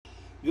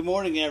Good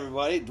morning,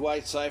 everybody.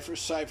 Dwight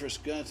Cyphers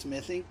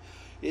Gunsmithing.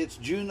 It's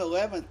June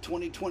 11th,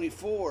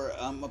 2024.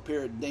 I'm up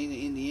here at Dana,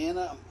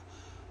 Indiana.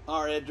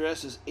 Our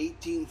address is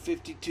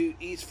 1852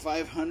 East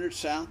 500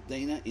 South,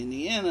 Dana,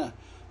 Indiana.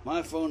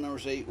 My phone number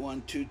is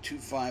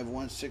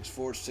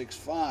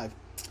 812-251-6465.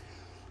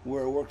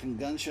 We're a working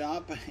gun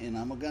shop, and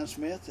I'm a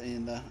gunsmith,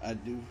 and I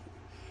do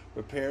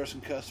repairs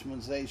and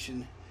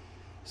customization.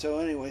 So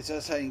anyways,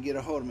 that's how you can get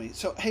a hold of me.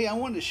 So, hey, I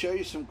wanted to show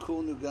you some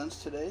cool new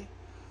guns today.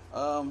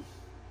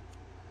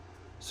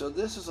 So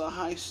this is a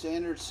high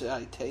standard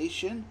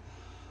citation.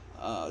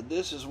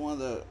 This is one of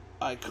the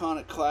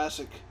iconic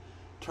classic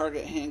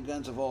target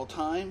handguns of all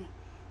time.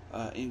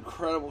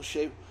 Incredible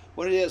shape.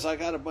 What it is, I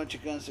got a bunch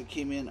of guns that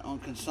came in on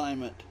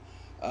consignment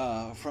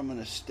from an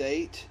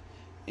estate,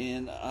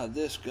 and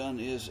this gun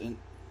is in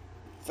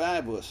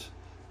fabulous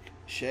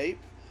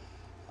shape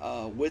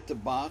with the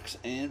box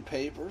and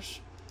papers.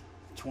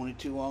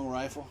 22 long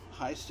rifle,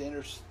 high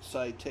standard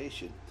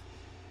citation.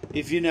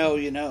 If you know,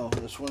 you know.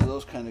 It's one of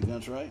those kind of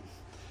guns, right?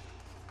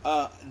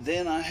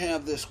 Then I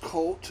have this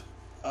Colt.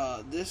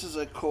 This is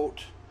a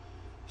Colt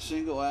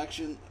single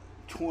action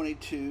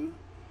 22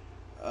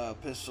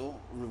 pistol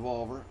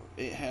revolver.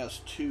 It has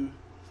two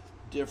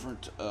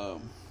different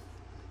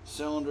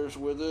cylinders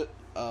with it.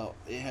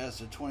 It has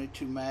the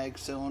 22 mag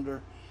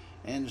cylinder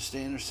and the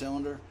standard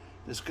cylinder.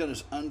 This gun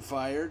is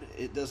unfired.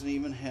 It doesn't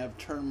even have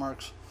turn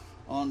marks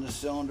on the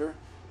cylinder.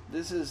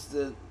 This is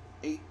the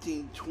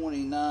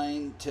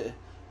 1829 to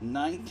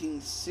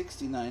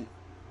 1969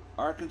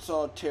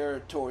 Arkansas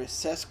Territory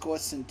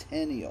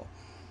sesquicentennial.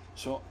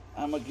 So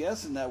I'm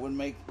guessing that would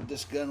make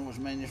this gun was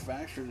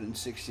manufactured in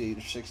 68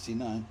 or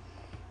 69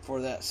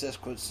 for that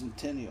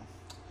sesquicentennial.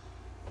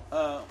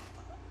 I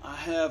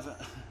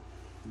have,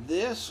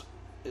 this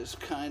is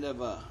kind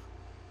of a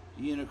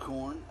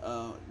unicorn.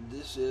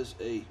 This is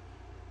a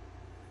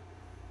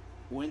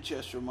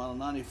Winchester model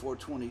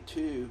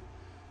 9422.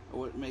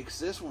 What makes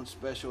this one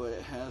special,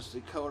 it has the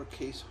color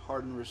case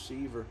hardened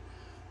receiver.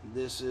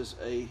 This is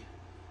a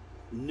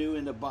new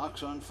in the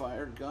box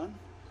unfired gun.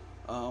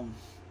 I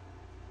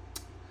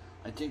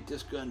think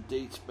this gun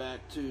dates back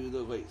to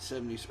the late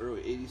 70s,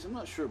 early 80s. I'm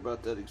not sure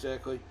about that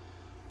exactly,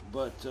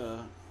 but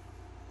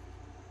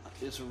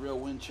it's a real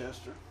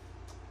Winchester.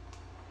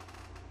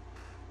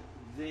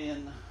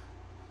 Then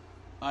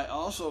I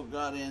also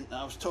got in,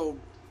 I was told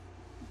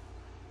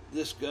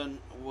this gun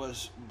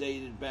was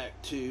dated back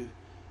to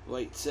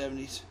late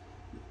 70s,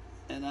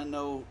 and I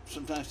know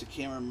sometimes the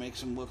camera makes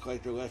them look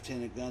like they're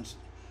left-handed guns.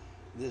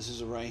 This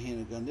is a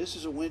right-handed gun. This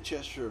is a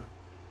Winchester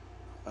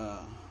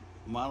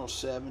Model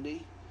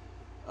 70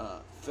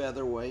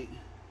 featherweight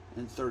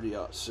and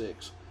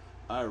 30-06.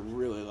 I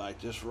really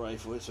like this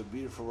rifle. It's a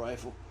beautiful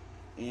rifle,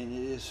 and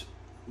it is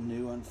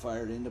new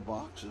unfired in the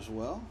box as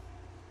well.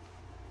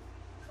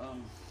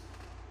 And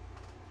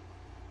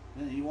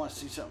you want to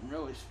see something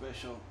really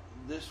special,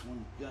 this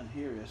one gun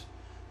here is,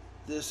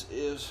 this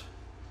is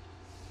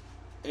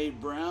a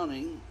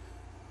Browning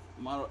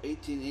model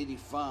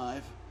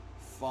 1885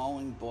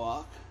 falling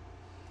block.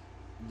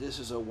 This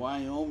is a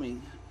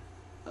Wyoming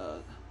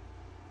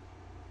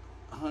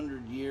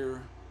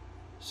 100-year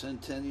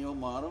centennial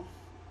model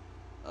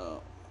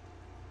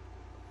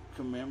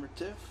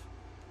commemorative.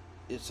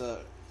 It's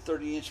a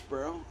 30-inch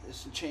barrel.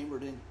 It's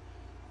chambered in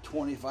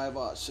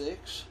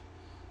 25-06.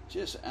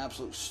 Just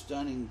absolute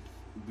stunning,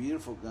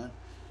 beautiful gun.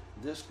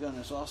 This gun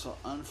is also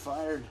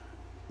unfired,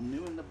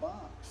 new in the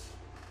box.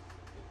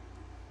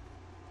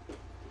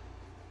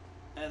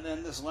 And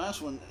then this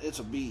last one, it's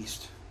a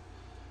beast.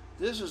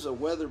 This is a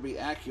Weatherby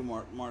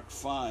AccuMark Mark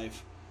V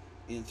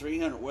in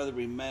 300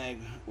 Weatherby mag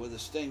with a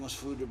stainless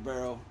fluted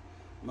barrel,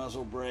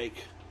 muzzle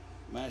brake,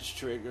 match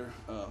trigger,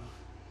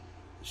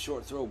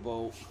 short throw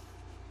bolt.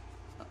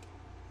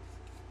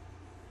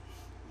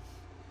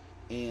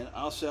 And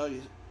I'll tell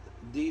you,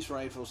 these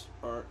rifles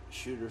are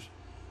shooters.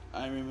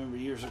 I remember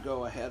years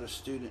ago I had a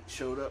student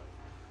showed up.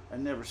 I'd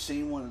never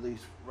seen one of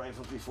these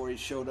rifles before. He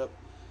showed up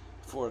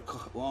for a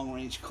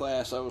long-range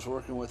class. I was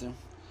working with him.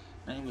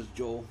 His name was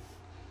Joel.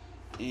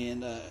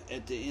 And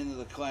at the end of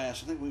the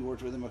class, I think we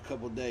worked with him a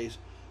couple of days,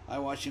 I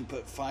watched him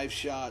put 5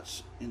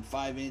 shots in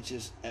 5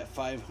 inches at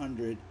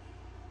 500,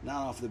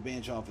 not off the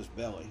bench, off his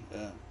belly,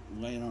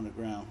 laying on the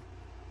ground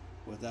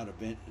without a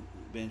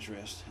bench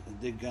rest.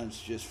 The gun's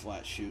just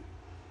flat shoot.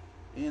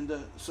 And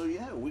so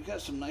yeah, we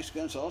got some nice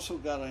guns. Also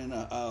got in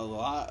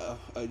a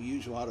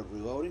huge lot of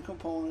reloading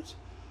components,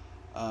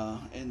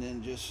 and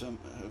then just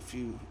a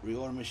few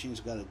reloading machines.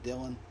 Got a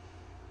Dillon,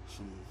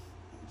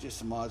 just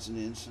some odds and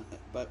ends.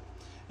 But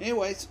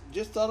anyways,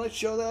 just thought I'd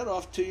show that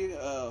off to you.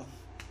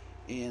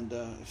 And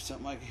if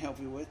something I can help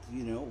you with,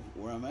 you know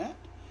where I'm at.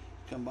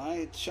 Come by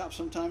at the shop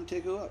sometime and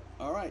take a look.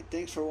 All right,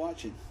 thanks for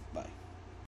watching.